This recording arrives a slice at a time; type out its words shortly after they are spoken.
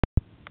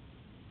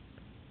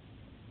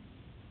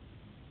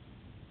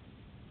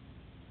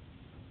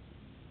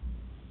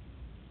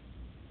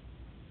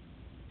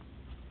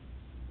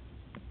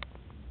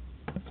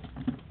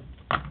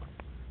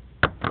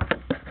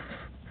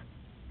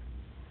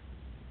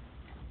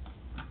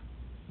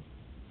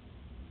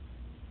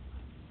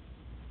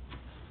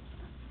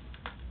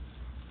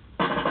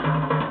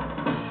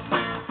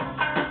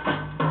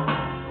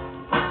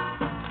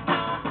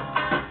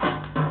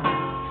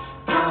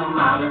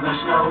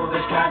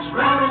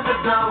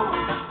go,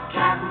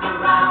 catting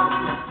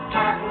around.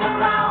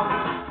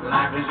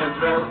 Life is a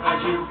thrill as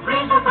you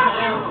breeze up a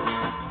hill,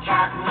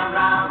 catting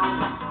around.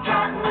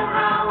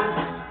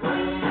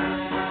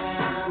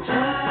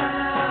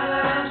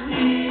 Winter's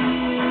here.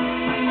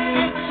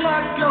 It's a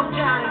go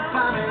time,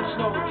 fun and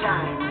snow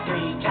time,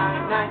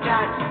 daytime,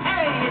 nighttime.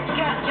 Hey, it's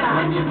cat time.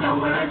 When you know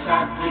where it's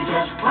at, you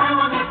just climb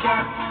on your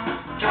cat,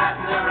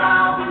 catting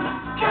around.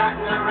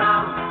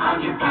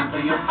 On your panther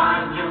you'll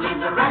find you leave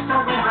the rest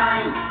all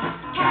behind,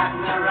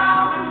 catting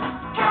around.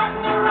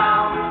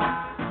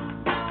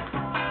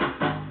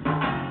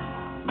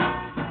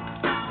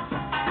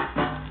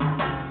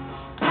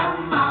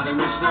 Come out in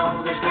the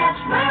snow, this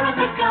cat's raring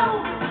to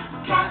go,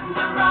 catting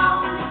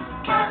around.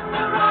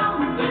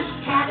 This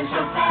cat is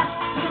so fast,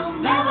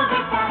 you'll never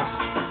be fast,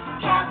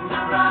 catting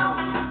around.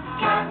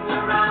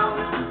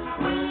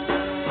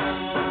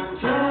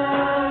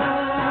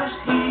 Winter's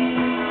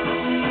here.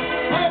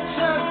 It's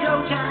a go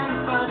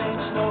time, fun and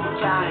snow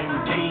time,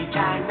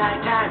 daytime,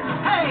 nighttime.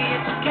 Hey,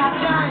 it's cat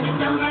time. You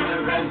don't need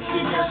a race,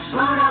 you just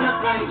slow down the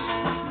pace,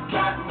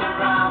 catting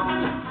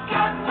around.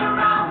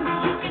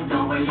 You can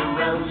go where you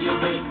will, you'll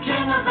be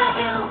king of the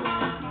hill,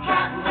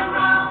 catting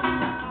around.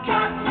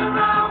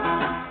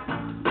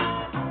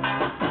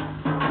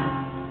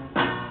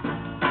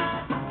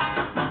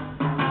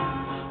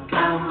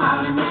 Come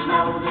out in the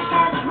snow, this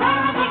cat's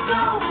ready to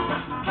go,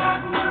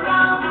 catting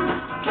around.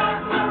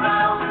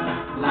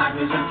 Life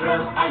is a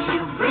thrill as you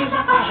breeze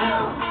up a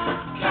hill,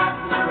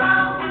 catting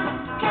around.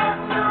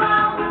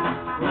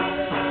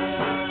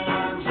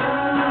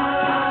 Winter's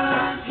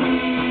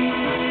here.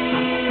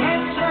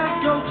 It's a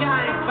go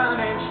time, fun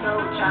and snow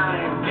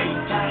time,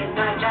 daytime,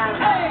 nighttime.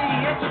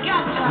 Hey, it's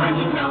cat time. When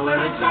you know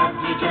where it's at,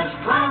 you just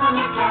climb on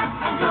your cat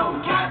and go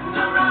catting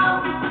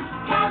around.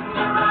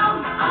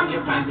 On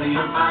your panther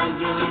you'll find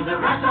you leave the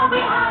rest all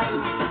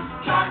behind.